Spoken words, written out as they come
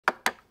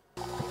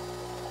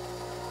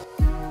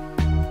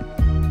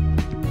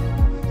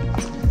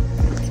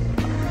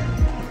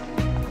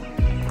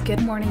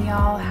Good morning,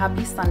 y'all.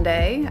 Happy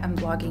Sunday. I'm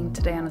vlogging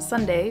today on a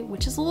Sunday,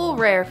 which is a little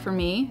rare for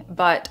me,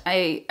 but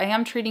I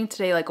am treating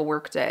today like a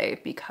work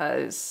day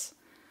because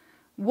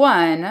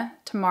one,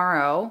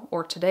 tomorrow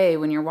or today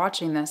when you're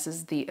watching this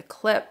is the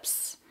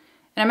eclipse.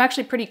 And I'm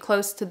actually pretty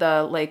close to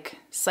the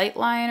sight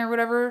line or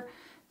whatever.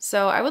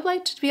 So I would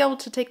like to be able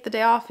to take the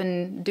day off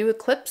and do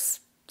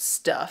eclipse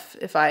stuff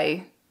if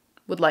I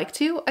would like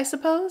to, I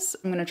suppose.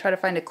 I'm gonna try to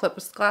find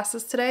eclipse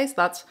glasses today. So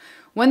that's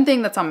one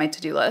thing that's on my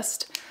to-do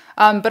list.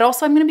 But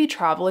also I'm gonna be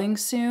traveling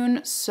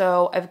soon.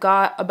 So I've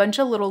got a bunch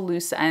of little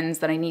loose ends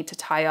that I need to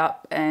tie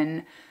up,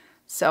 and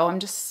so I'm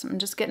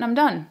just getting them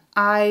done.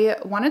 I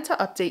wanted to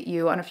update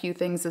you on a few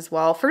things as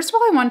well. First of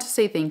all, I wanted to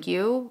say thank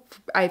you.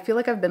 I feel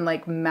like I've been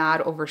mad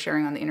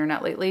oversharing on the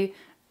internet lately,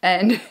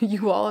 and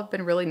you all have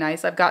been really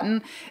nice.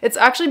 It's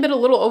actually been a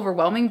little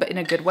overwhelming, but in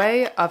a good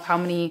way, of how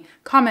many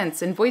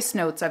comments and voice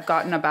notes I've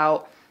gotten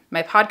about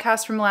my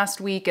podcast from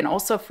last week, and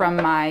also from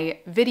my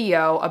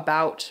video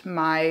about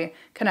my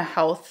kind of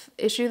health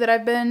issue that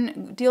I've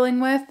been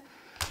dealing with.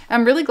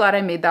 I'm really glad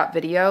I made that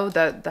video,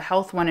 the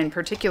health one in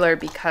particular,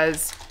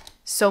 because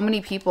so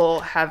many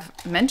people have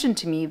mentioned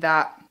to me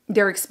that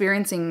they're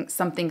experiencing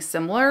something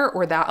similar,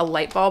 or that a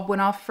light bulb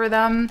went off for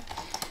them.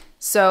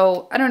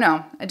 So I don't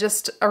know,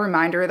 just a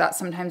reminder that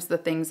sometimes the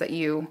things that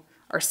you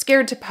are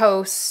scared to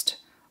post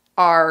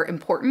are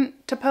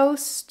important to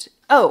post.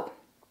 Oh,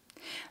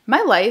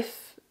 my life.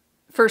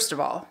 First of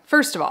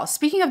all,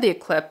 speaking of the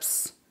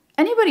eclipse,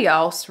 anybody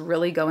else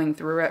really going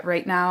through it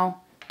right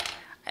now?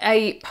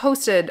 I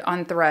posted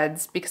on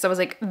Threads because I was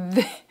like,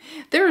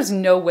 there is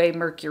no way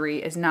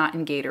Mercury is not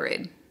in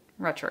Gatorade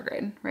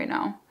retrograde right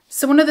now.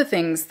 So one of the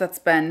things that's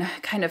been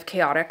kind of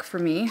chaotic for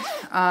me,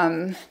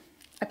 I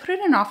put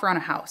in an offer on a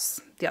house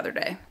the other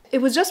day. It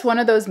was just one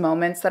of those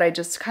moments that I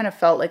just kind of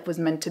felt like was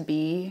meant to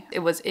be. It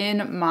was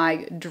in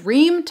my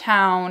dream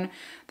town,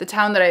 the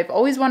town that I've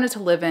always wanted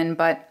to live in,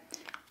 but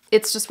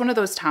it's just one of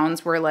those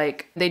towns where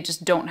they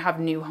just don't have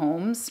new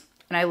homes.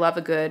 And I love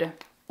a good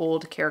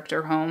old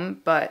character home,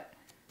 but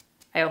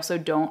I also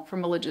don't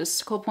from a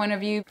logistical point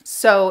of view.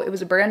 So it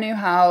was a brand new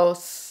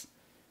house,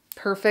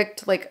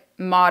 perfect,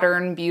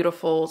 modern,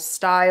 beautiful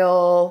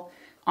style.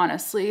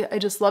 Honestly, I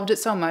just loved it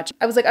so much.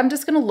 I was like, I'm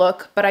just gonna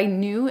look, but I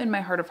knew in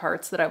my heart of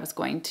hearts that I was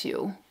going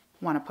to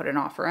want to put an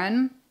offer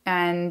in,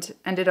 and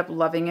ended up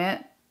loving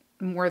it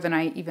more than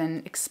I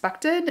even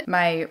expected.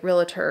 My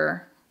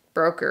realtor,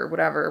 broker,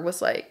 whatever,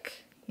 was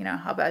like,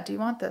 how bad do you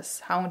want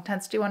this? How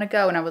intense do you want to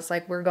go? And I was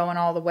like, we're going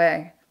all the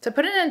way. So I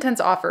put in an intense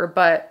offer,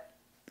 but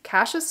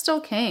cash is still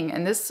king,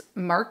 and this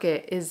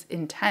market is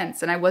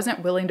intense. And I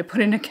wasn't willing to put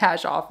in a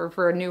cash offer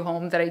for a new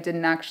home that I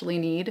didn't actually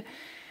need,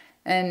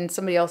 and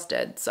somebody else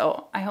did.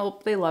 So I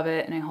hope they love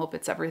it, and I hope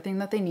it's everything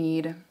that they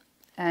need.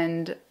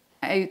 And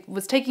I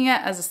was taking it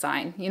as a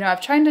sign.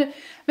 I've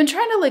been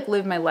trying to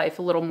live my life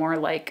a little more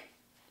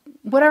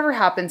whatever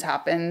happens,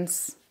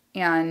 happens,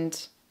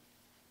 and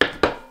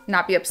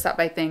not be upset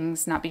by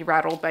things, not be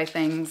rattled by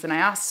things. And I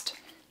asked,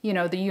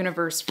 the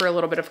universe for a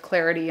little bit of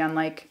clarity on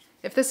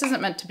if this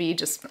isn't meant to be,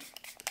 just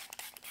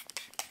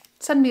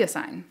send me a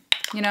sign,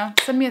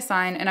 send me a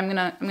sign, and I'm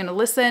gonna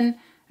listen.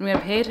 I'm gonna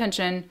pay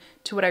attention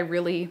to what I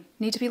really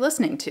need to be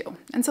listening to.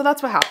 And so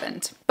that's what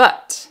happened.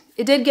 But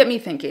it did get me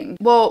thinking.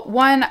 Well,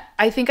 one,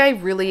 I think I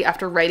really,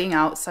 after writing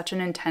out such an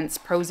intense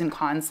pros and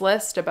cons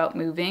list about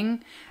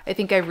moving, I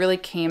think I really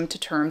came to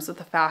terms with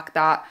the fact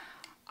that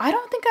I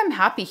don't think I'm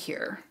happy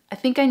here. I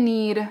think I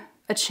need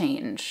a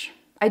change.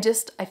 I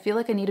feel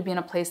like I need to be in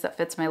a place that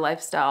fits my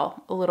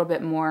lifestyle a little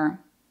bit more.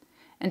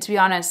 And to be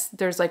honest,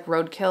 there's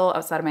roadkill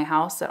outside of my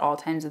house at all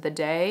times of the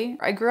day.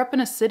 I grew up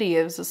in a city.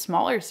 It was a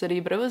smaller city,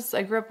 but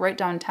I grew up right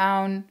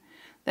downtown.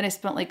 Then I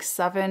spent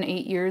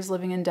 7-8 years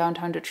living in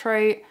downtown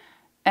Detroit.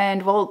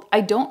 And well,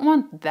 I don't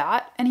want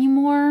that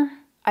anymore.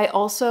 I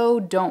also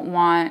don't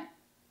want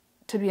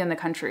to be in the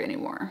country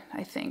anymore,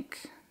 I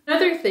think.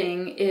 Another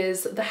thing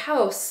is the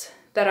house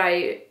that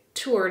I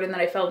toured and that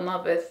I fell in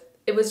love with.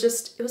 It was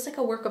like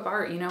a work of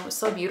art, it was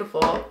so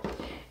beautiful.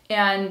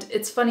 And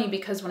it's funny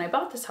because when I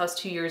bought this house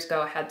 2 years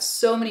ago, I had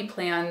so many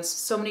plans,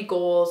 so many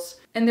goals,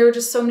 and there were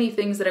just so many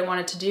things that I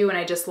wanted to do and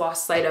I just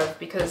lost sight of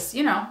because,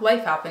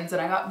 life happens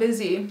and I got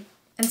busy.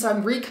 And so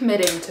I'm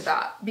recommitting to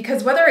that,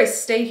 because whether I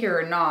stay here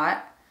or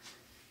not,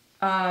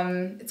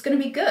 it's gonna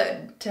be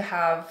good to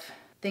have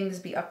things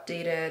be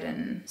updated.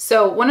 And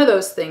so one of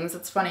those things,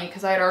 it's funny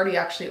because I had already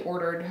actually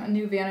ordered a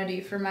new vanity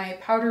for my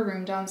powder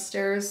room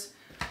downstairs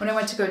when I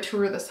went to go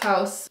tour this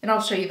house, and I'll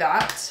show you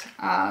that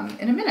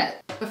in a minute.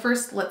 But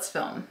first, let's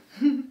film.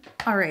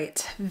 All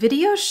right,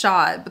 video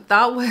shot,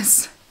 but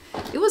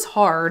it was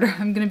hard.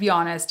 I'm gonna be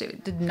honest,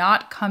 it did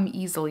not come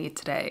easily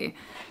today.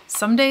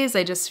 Some days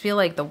I just feel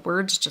like the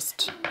words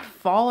just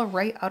fall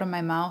right out of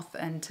my mouth,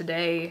 and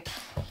today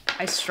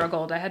I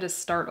struggled. I had to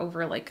start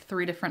over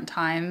 3 different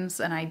times,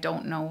 and I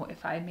don't know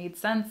if I made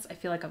sense. I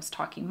feel like I was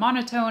talking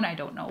monotone. I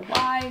don't know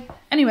why.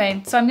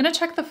 Anyway, so I'm gonna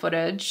check the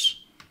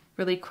footage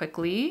really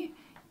quickly,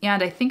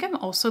 and I think I'm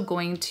also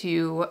going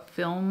to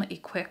film a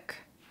quick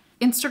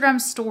Instagram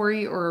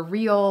story or a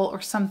reel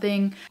or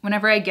something.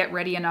 Whenever I get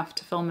ready enough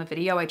to film a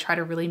video, I try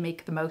to really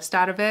make the most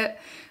out of it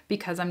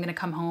because I'm gonna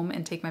come home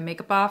and take my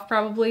makeup off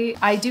probably.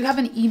 I do have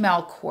an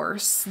email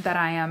course that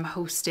I am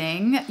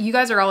hosting. You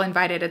guys are all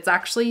invited. It's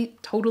actually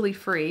totally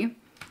free.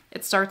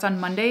 It starts on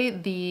Monday,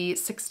 the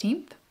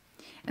 16th.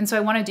 And so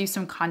I wanna do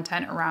some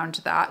content around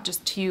that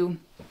just to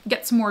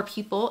get some more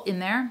people in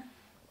there.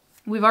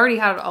 We've already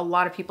had a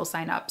lot of people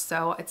sign up,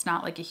 so it's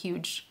not like a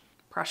huge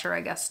pressure,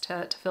 I guess,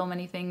 to film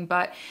anything,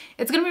 but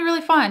it's gonna be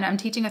really fun. I'm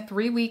teaching a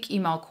 3-week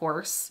email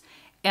course,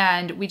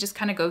 and we just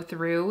kind of go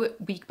through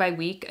week by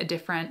week a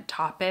different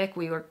topic.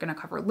 We are gonna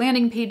cover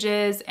landing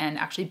pages and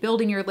actually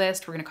building your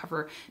list. We're gonna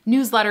cover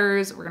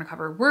newsletters. We're gonna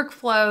cover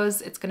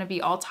workflows. It's gonna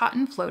be all taught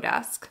in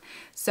Flowdesk.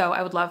 So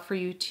I would love for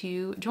you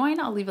to join.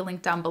 I'll leave a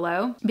link down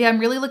below. But yeah, I'm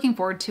really looking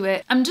forward to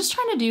it. I'm just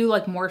trying to do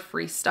like more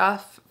free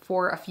stuff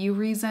for a few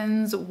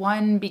reasons.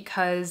 One,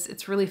 because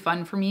it's really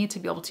fun for me to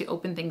be able to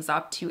open things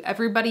up to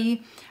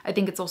everybody. I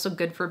think it's also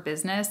good for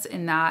business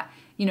in that,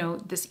 you know,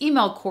 this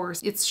email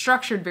course, it's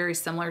structured very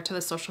similar to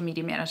the Social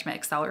Media Management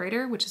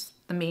Accelerator, which is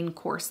the main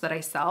course that I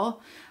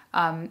sell.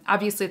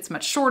 Obviously it's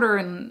much shorter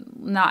and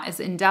not as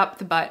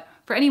in-depth, but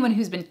for anyone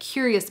who's been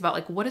curious about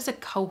like, what is a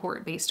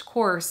cohort-based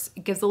course,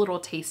 it gives a little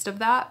taste of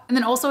that. And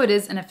then also it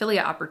is an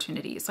affiliate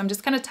opportunity. So I'm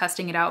just kind of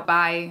testing it out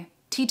by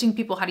teaching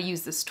people how to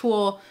use this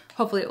tool.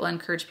 Hopefully it will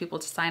encourage people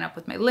to sign up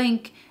with my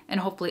link and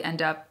hopefully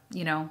end up,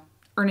 you know,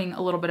 earning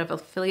a little bit of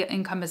affiliate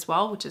income as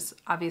well, which is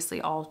obviously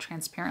all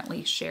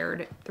transparently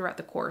shared throughout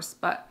the course.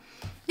 But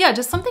yeah,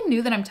 just something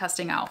new that I'm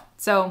testing out.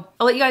 So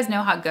I'll let you guys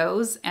know how it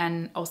goes.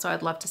 And also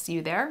I'd love to see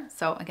you there.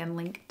 So again,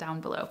 link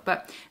down below.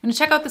 But I'm gonna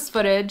check out this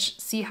footage,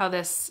 see how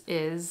this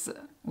is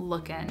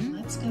looking.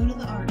 Let's go to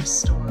the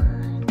artist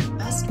store.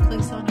 Best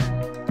place on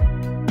earth.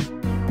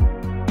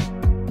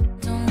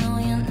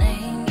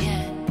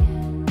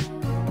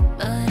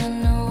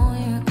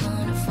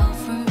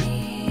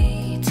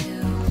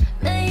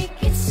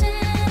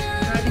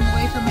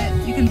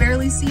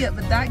 Barely see it,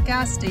 but that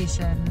gas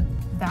station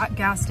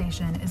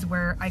is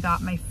where I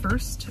got my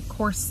first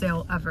course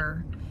sale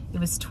ever.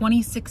 It was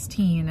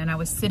 2016 and I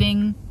was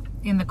sitting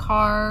in the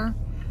car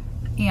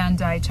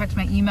and I checked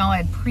my email. I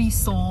had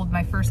pre-sold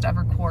my first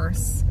ever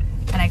course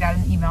and I got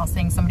an email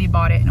saying somebody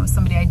bought it, and it was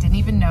somebody I didn't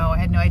even know. I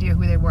had no idea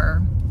who they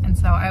were. And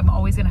so I'm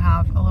always gonna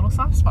have a little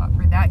soft spot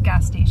for that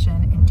gas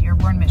station in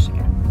Dearborn,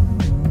 Michigan.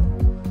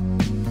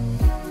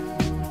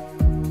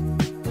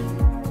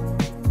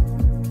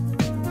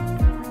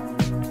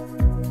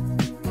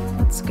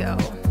 Go.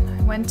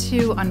 I went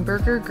to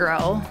Unburger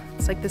Grill.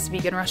 It's like this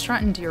vegan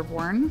restaurant in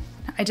Dearborn.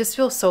 I just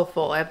feel so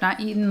full. I have not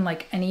eaten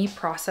like any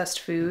processed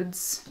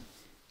foods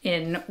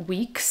in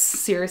weeks,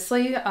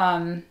 seriously.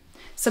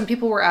 Some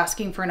people were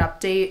asking for an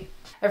update.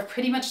 I've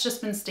pretty much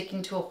just been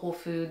sticking to a Whole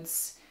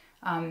Foods,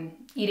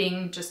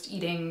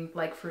 eating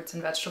like fruits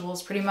and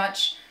vegetables pretty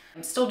much.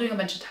 I'm still doing a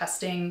bunch of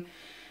testing,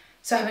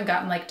 so I haven't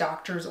gotten like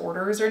doctor's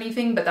orders or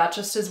anything, but that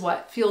just is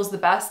what feels the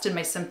best, and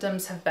my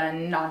symptoms have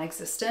been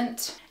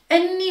non-existent.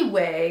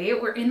 Anyway,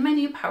 we're in my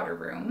new powder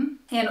room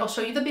and I'll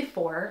show you the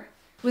before.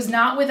 It was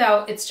not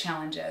without its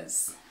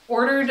challenges.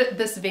 Ordered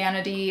this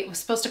vanity. It was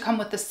supposed to come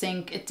with the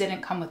sink. It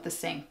didn't come with the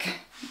sink.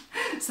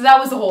 So that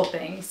was the whole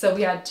thing. So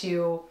we had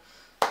to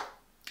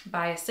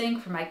buy a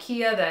sink from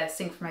IKEA. The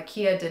sink from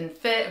IKEA didn't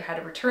fit. We had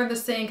to return the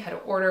sink, had to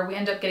order. We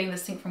ended up getting the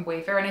sink from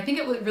Wayfair, and I think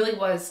it really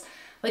was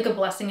like a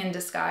blessing in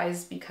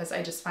disguise because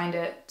I just find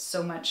it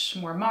so much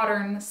more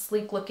modern,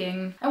 sleek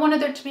looking. I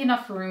wanted there to be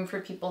enough room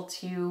for people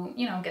to,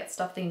 you know, get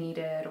stuff they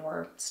needed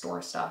or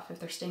store stuff if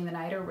they're staying the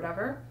night or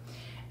whatever.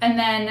 And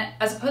then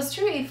as opposed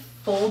to a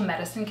full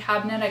medicine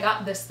cabinet, I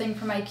got this thing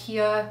from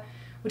IKEA,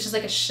 which is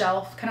like a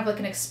shelf, kind of like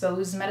an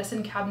exposed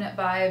medicine cabinet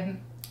vibe.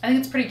 I think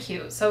it's pretty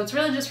cute. So it's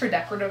really just for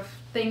decorative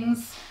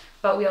things,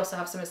 but we also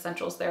have some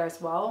essentials there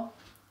as well.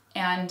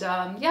 And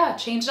yeah,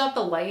 changed out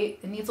the light.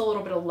 It needs a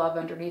little bit of love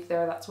underneath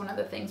there. That's one of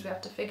the things we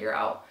have to figure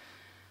out.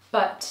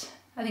 But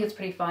I think it's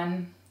pretty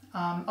fun.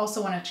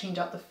 Also want to change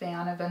out the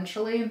fan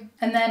eventually.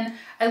 And then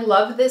I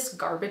love this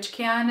garbage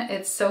can.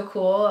 It's so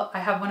cool. I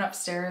have one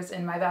upstairs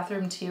in my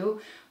bathroom too,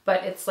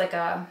 but it's like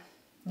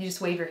you just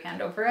wave your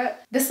hand over it.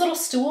 This little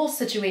stool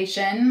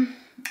situation,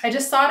 I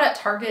just saw it at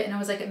Target and I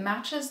was like, it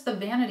matches the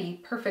vanity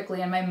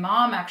perfectly. And my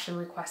mom actually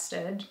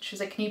requested, she was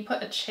like, can you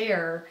put a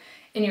chair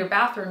in your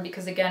bathroom?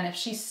 Because again, if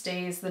she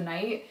stays the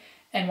night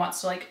and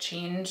wants to like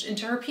change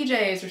into her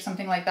PJs or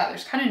something like that,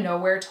 there's kind of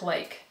nowhere to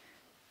like,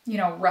 you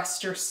know,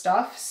 rest your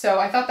stuff. So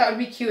I thought that would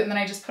be cute. And then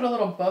I just put a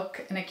little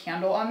book and a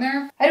candle on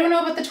there. I don't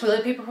know about the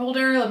toilet paper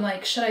holder. I'm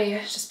like, should I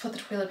just put the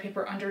toilet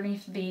paper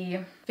underneath the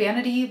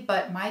vanity?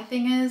 But my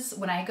thing is,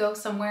 when I go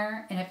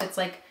somewhere and if it's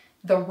like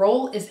the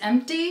roll is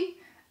empty,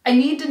 I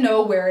need to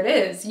know where it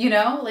is, you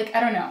know? Like, I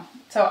don't know.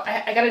 So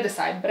I gotta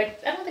decide, but I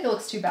don't think it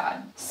looks too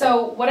bad.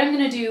 So what I'm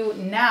gonna do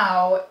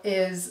now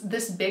is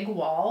this big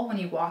wall, when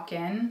you walk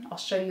in, I'll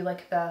show you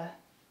like the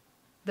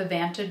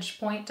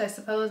vantage point, I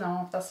suppose. I don't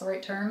know if that's the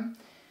right term.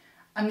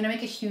 I'm gonna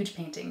make a huge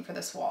painting for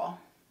this wall.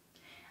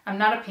 I'm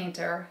not a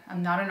painter,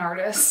 I'm not an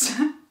artist.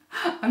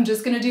 I'm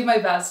just gonna do my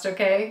best,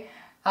 okay?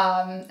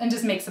 and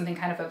just make something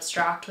kind of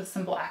abstract with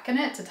some black in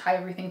it to tie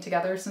everything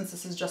together, since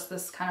this is just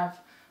this kind of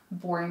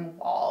boring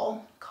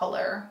wall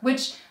color,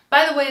 which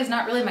by the way is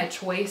not really my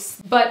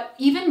choice. But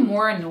even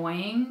more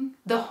annoying,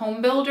 the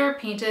home builder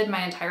painted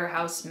my entire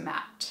house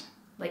matte,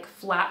 like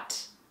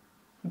flat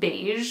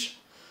beige,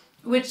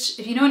 which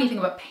if you know anything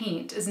about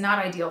paint is not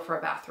ideal for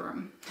a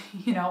bathroom,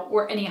 you know,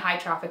 or any high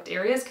trafficked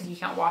areas because you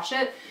can't wash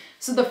it.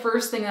 So the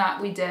first thing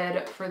that we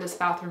did for this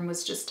bathroom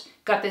was just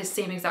got the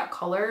same exact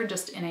color,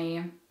 just in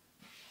a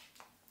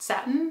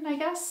satin, I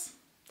guess.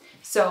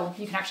 So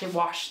you can actually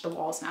wash the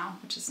walls now,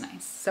 which is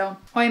nice. So,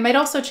 oh, I might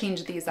also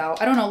change these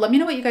out. I don't know. Let me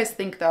know what you guys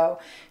think though.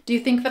 Do you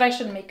think that I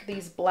should make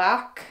these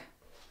black?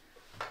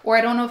 Or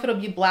I don't know if it'll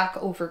be black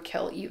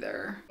overkill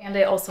either. And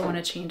I also want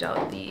to change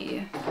out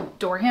the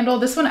door handle.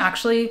 This one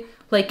actually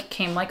like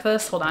came like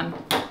this. Hold on.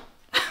 It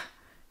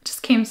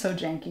just came so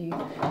janky.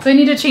 So I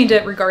need to change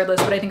it regardless,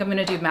 but I think I'm going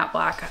to do matte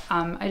black.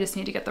 I just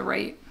need to get the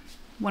right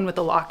one with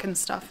the lock and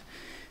stuff.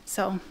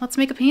 So let's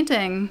make a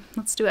painting.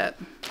 Let's do it.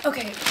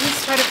 Okay,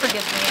 please try to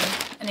forgive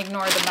me and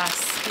ignore the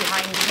mess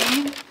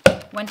behind me.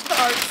 Went to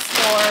the art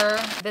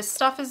store. This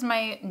stuff is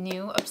my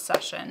new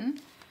obsession.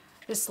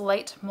 This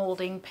light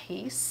molding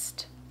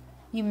paste.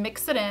 You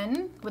mix it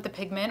in with the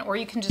pigment, or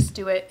you can just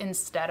do it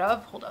instead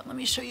of, hold on, let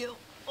me show you.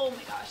 Oh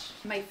my gosh.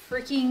 My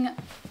freaking,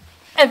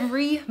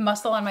 every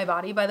muscle on my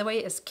body, by the way,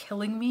 is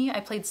killing me.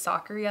 I played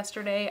soccer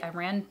yesterday. I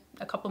ran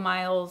a couple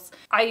miles.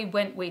 I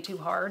went way too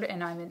hard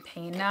and I'm in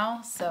pain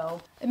now.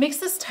 So it makes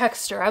this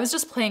texture. I was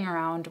just playing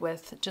around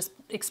with, just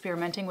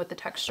experimenting with the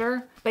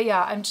texture. But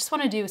yeah, I just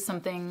want to do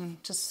something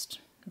just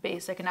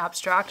basic and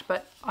abstract,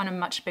 but on a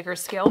much bigger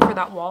scale for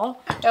that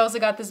wall. I also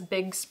got this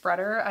big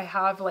spreader. I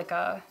have like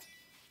a,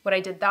 what I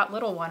did that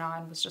little one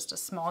on was just a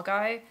small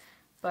guy,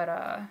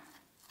 but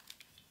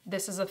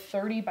this is a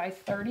 30 by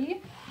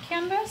 30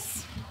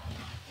 canvas.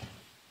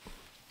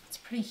 It's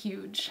pretty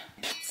huge.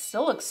 It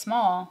still looks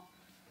small.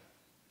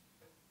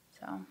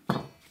 So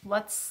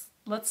let's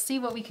see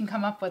what we can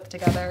come up with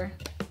together.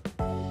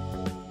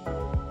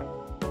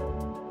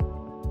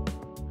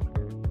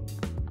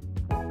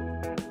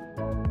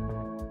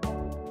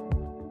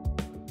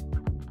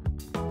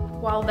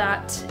 While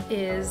that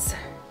is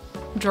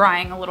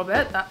drying a little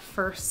bit, that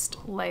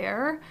first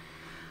layer,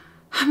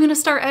 I'm gonna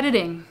start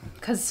editing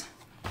because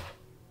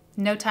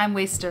no time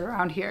wasted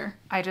around here.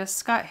 I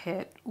just got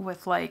hit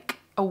with like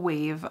a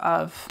wave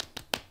of,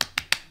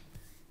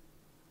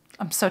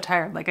 I'm so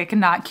tired, like I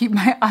cannot keep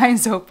my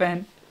eyes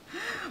open.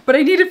 But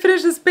I need to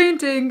finish this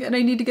painting and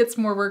I need to get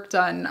some more work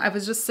done. I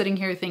was just sitting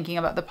here thinking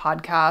about the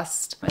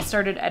podcast. I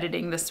started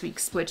editing this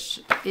week's, which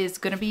is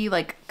gonna be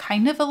like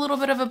kind of a little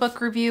bit of a book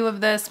review of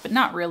this, but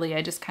not really.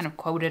 I just kind of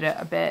quoted it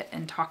a bit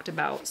and talked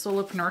about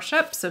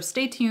solopreneurship. So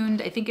stay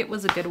tuned. I think it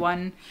was a good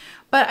one.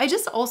 But I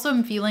just also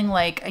am feeling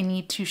like I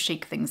need to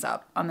shake things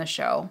up on the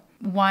show.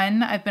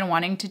 One, I've been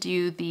wanting to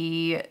do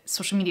the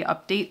social media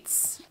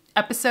updates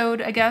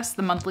episode, I guess,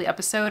 the monthly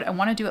episode. I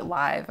want to do it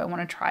live. I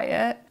want to try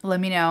it. Let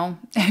me know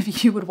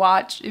if you would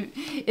watch.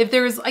 If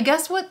there's, I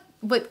guess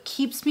what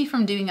keeps me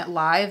from doing it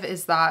live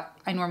is that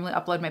I normally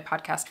upload my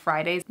podcast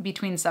Fridays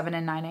between 7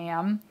 and 9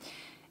 a.m.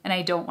 and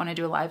I don't want to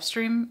do a live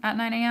stream at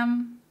 9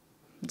 a.m.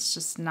 It's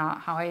just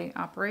not how I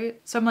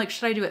operate. So I'm like,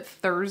 should I do it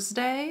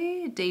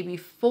Thursday, day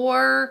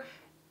before,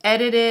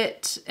 edit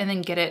it, and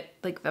then get it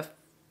like the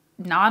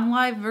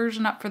non-live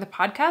version up for the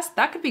podcast?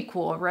 That could be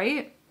cool,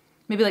 right?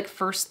 Maybe like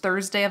first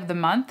Thursday of the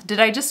month.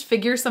 Did I just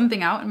figure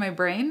something out in my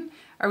brain?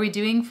 Are we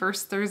doing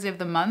first Thursday of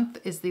the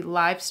month is the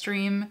live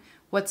stream,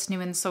 What's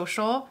New in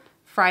Social.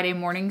 Friday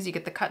mornings, you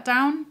get the cut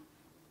down,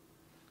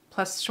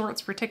 plus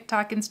shorts for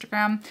TikTok,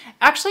 Instagram.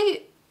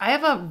 Actually, I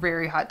have a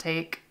very hot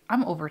take.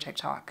 I'm over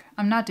TikTok.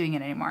 I'm not doing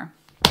it anymore.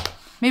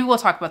 Maybe we'll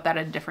talk about that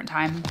at a different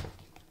time.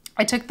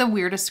 I took the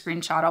weirdest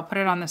screenshot. I'll put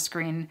it on the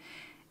screen.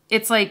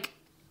 It's like,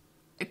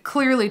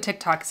 clearly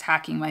TikTok is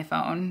hacking my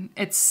phone.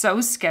 It's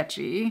so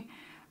sketchy.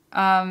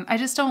 I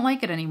just don't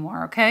like it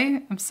anymore,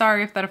 okay? I'm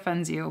sorry if that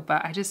offends you,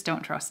 but I just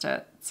don't trust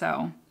it.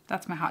 So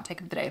that's my hot take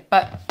of the day.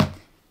 But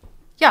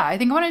yeah, I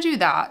think I want to do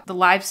that. The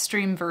live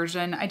stream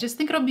version, I just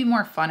think it'll be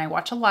more fun. I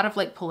watch a lot of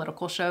like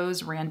political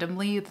shows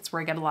randomly. That's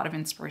where I get a lot of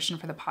inspiration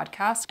for the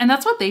podcast. And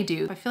that's what they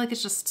do. I feel like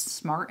it's just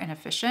smart and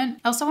efficient.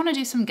 I also want to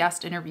do some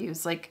guest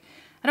interviews. Like,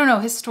 I don't know,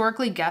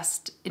 historically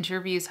guest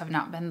interviews have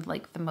not been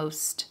like the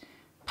most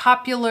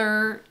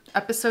popular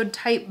episode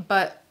type,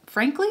 but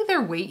frankly,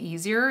 they're way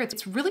easier.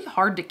 It's really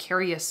hard to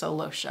carry a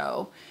solo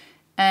show.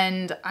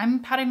 And I'm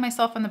patting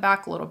myself on the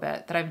back a little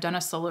bit that I've done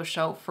a solo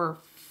show for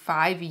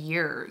 5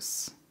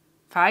 years.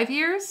 5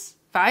 years?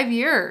 5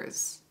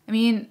 years. I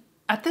mean,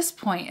 at this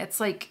point, it's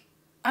like,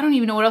 I don't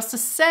even know what else to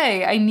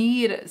say. I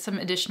need some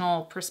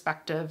additional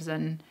perspectives,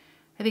 and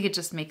I think it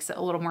just makes it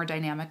a little more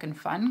dynamic and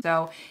fun.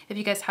 So if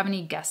you guys have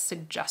any guest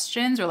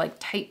suggestions or like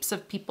types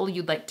of people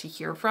you'd like to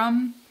hear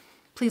from,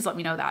 please let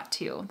me know that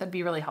too. That'd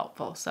be really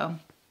helpful. So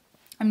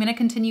I'm gonna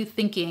continue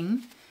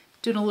thinking,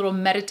 doing a little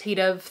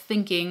meditative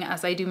thinking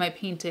as I do my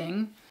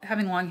painting.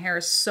 Having long hair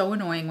is so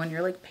annoying when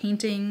you're like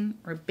painting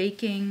or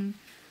baking.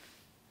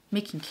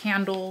 making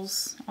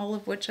candles, all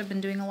of which I've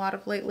been doing a lot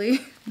of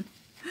lately.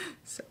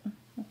 So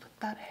we'll put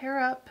that hair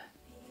up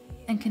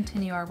and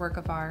continue our work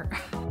of art.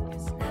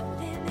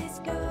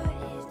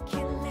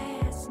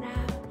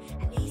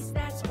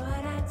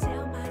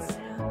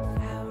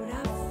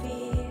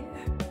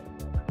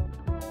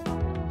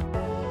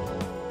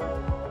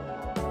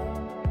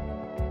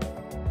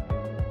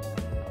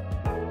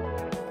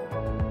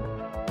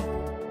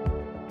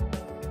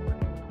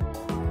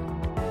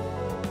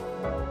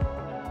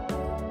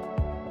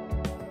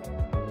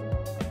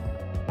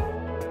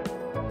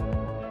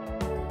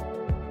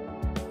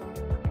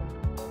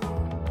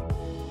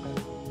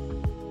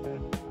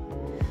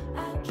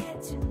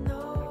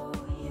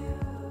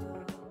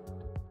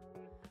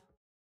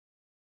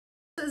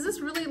 Is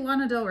this really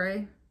Lana Del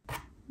Rey? I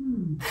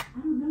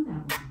don't know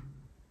that one.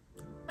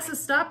 So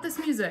stop this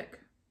music.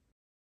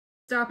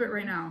 Stop it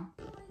right now.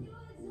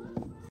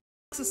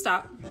 So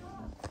stop.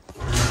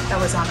 That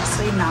was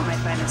honestly not my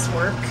finest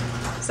work.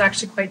 It's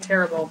actually quite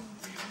terrible.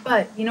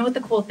 But you know what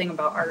the cool thing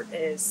about art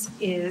is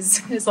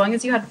as long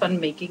as you had fun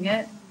making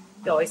it,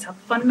 you always have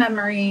a fun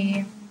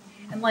memory.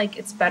 And like,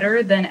 it's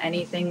better than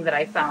anything that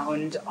I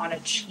found on a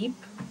cheap,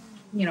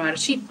 at a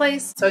cheap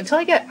place. So until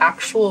I get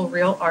actual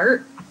real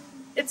art,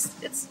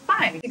 it's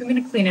fine. I think I'm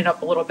gonna clean it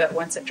up a little bit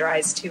once it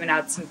dries too and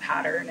add some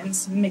pattern and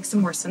make some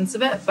more sense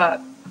of it, but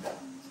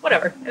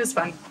whatever, it was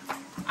fun.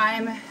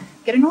 I'm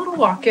getting a little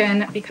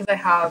walk-in because I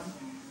have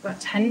about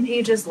 10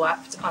 pages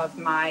left of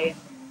my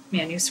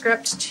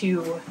manuscript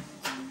to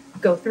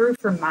go through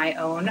for my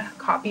own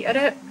copy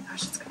edit. Oh my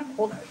gosh, it's kind of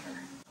cold out here.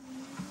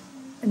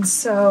 And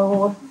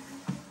so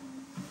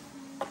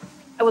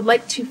I would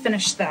like to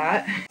finish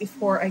that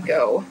before I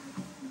go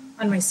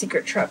on my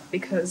secret trip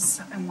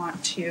because I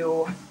want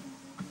to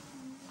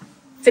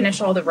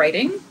finish all the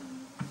writing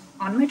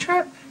on my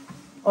trip,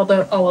 all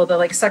of the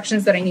like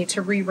sections that I need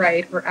to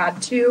rewrite or add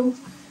to,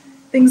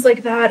 things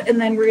like that. And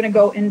then we're gonna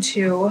go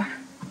into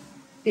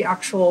the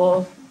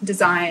actual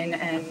design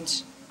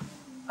and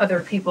other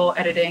people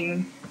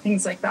editing,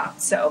 things like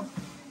that. So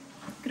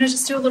I'm gonna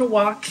just do a little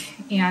walk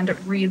and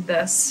read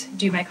this,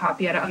 do my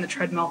copy edit on the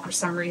treadmill. For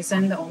some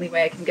reason, the only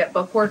way I can get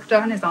book work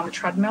done is on the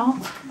treadmill.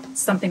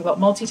 Something about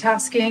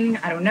multitasking,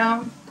 I don't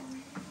know.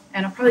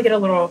 And I'll probably get a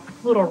little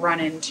run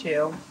in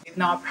too. Even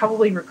though I'll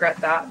probably regret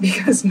that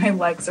because my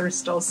legs are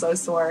still so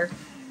sore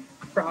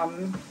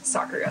from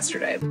soccer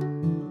yesterday.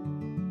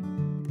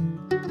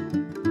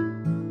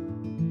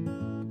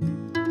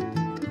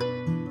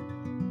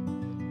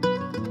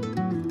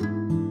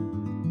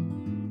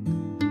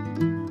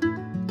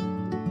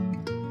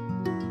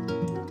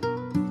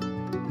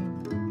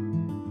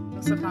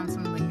 Also found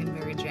some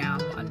lingonberry jam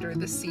under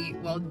the seat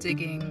while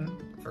digging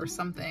for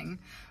something,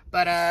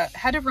 but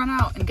had to run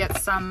out and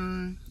get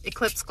some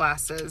eclipse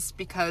glasses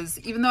because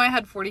even though I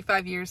had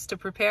 45 years to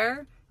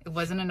prepare, it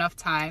wasn't enough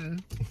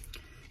time.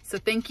 So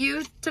thank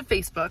you to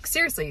Facebook.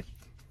 Seriously,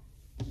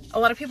 a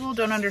lot of people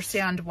don't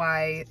understand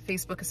why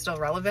Facebook is still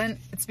relevant.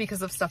 It's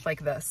because of stuff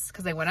like this,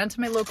 because I went onto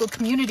my local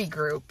community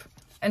group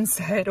and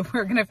said,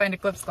 we're gonna find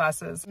eclipse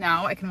glasses.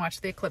 Now I can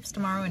watch the eclipse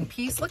tomorrow in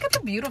peace. Look at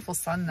the beautiful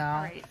sun though.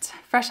 All right,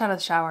 fresh out of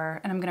the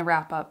shower, and I'm gonna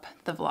wrap up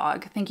the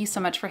vlog. Thank you so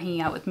much for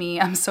hanging out with me.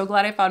 I'm so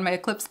glad I found my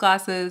eclipse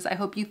glasses. I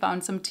hope you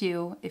found some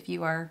too, if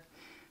you are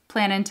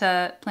planning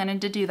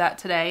to do that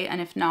today.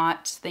 And if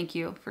not, thank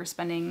you for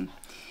spending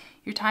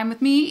your time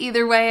with me.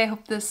 Either way, I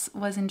hope this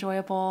was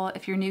enjoyable.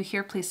 If you're new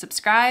here, please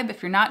subscribe.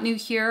 If you're not new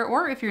here,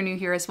 or if you're new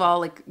here as well,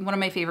 like one of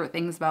my favorite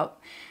things about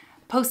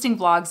posting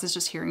vlogs is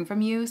just hearing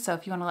from you. So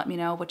if you want to let me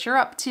know what you're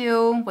up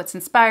to, what's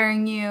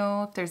inspiring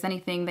you, if there's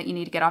anything that you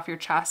need to get off your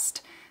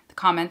chest, the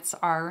comments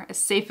are as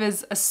safe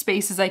as a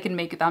space as I can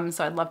make them.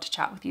 So I'd love to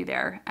chat with you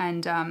there.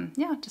 And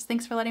yeah, just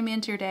thanks for letting me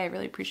into your day. I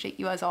really appreciate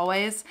you as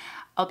always.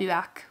 I'll be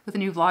back with a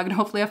new vlog and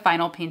hopefully a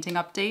final painting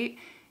update,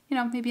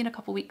 maybe in a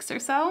couple weeks or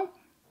so.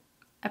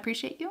 I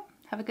appreciate you.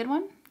 Have a good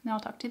one, and I'll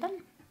talk to you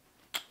then.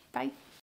 Bye.